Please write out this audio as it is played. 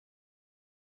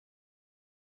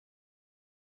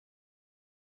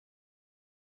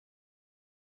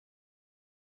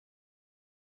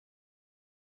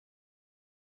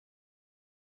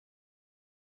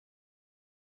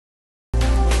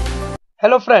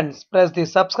Hello friends, press the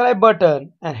subscribe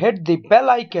button and hit the bell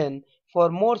icon for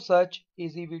more such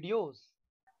easy videos.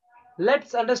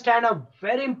 Let's understand a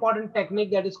very important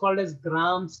technique that is called as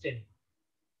gram staining.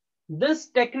 This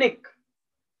technique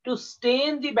to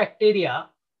stain the bacteria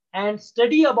and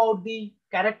study about the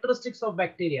characteristics of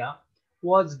bacteria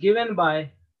was given by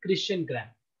Christian Graham.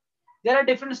 There are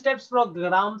different steps for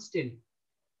gram staining.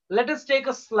 Let us take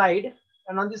a slide,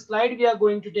 and on this slide we are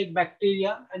going to take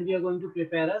bacteria and we are going to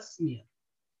prepare a smear.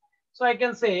 So I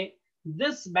can say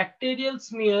this bacterial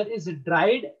smear is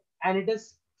dried and it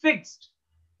is fixed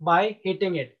by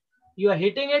heating it. You are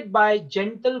heating it by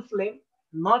gentle flame,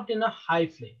 not in a high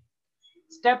flame.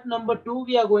 Step number 2,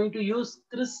 we are going to use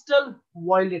crystal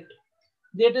violet.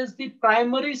 That is the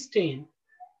primary stain,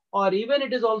 or even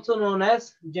it is also known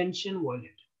as gentian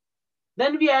violet.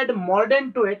 Then we add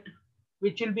mordant to it,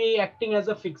 which will be acting as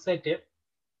a fixative.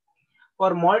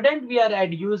 For mordant, we are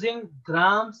using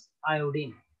grams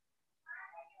iodine.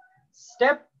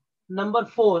 Step number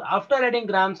 4, after adding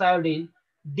grams iodine,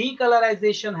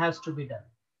 decolorization has to be done.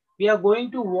 We are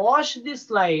going to wash this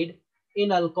slide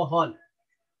in alcohol.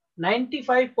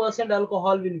 95%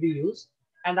 alcohol will be used,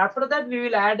 and after that we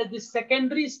will add the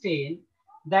secondary stain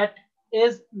that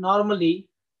is normally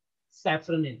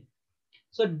safranin.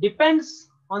 So it depends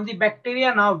on the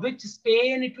bacteria now which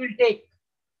stain it will take,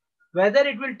 whether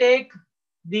it will take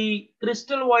the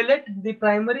crystal violet, the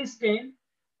primary stain,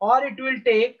 or it will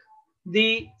take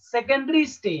the secondary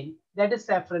stain, that is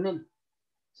safranin.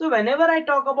 So whenever I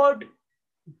talk about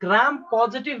gram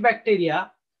positive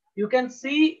bacteria, you can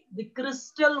see the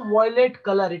crystal violet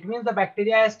color. It means the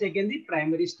bacteria has taken the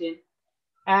primary stain.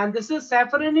 And this is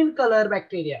safranin color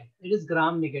bacteria. It is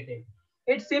gram negative.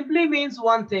 It simply means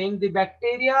one thing: the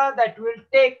bacteria that will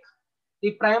take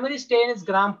the primary stain is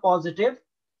gram positive,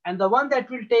 and the one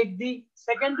that will take the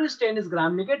secondary stain is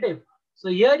gram negative. So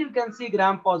here you can see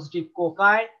gram positive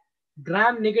cocci,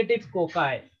 gram negative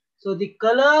cocci. So the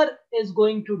color is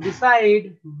going to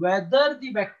decide whether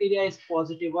the bacteria is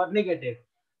positive or negative.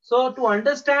 So to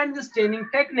understand the staining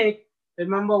technique,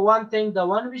 remember one thing: the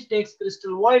one which takes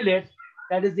crystal violet,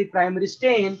 that is the primary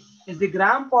stain, is the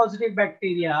gram positive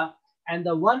bacteria, and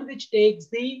the one which takes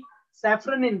the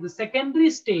safranin, the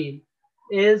secondary stain,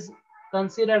 is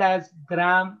considered as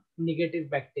gram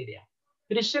negative bacteria.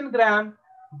 Christian Graham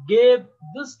gave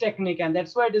this technique, and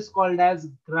that's why it is called as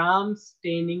gram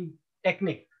staining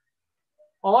technique.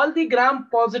 All the gram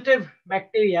positive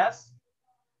bacteria,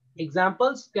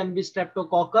 examples can be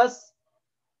streptococcus,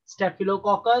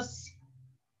 staphylococcus,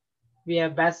 we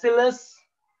have bacillus,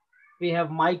 we have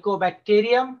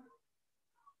mycobacterium,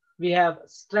 we have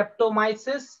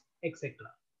streptomyces, etc.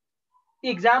 The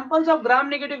examples of gram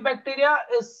negative bacteria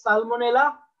is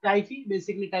Salmonella typhi,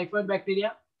 basically typhoid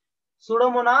bacteria,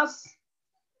 Pseudomonas,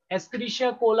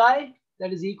 Escherichia coli,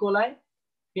 that is E. coli,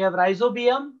 we have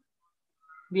Rhizobium,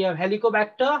 we have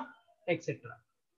Helicobacter, etc.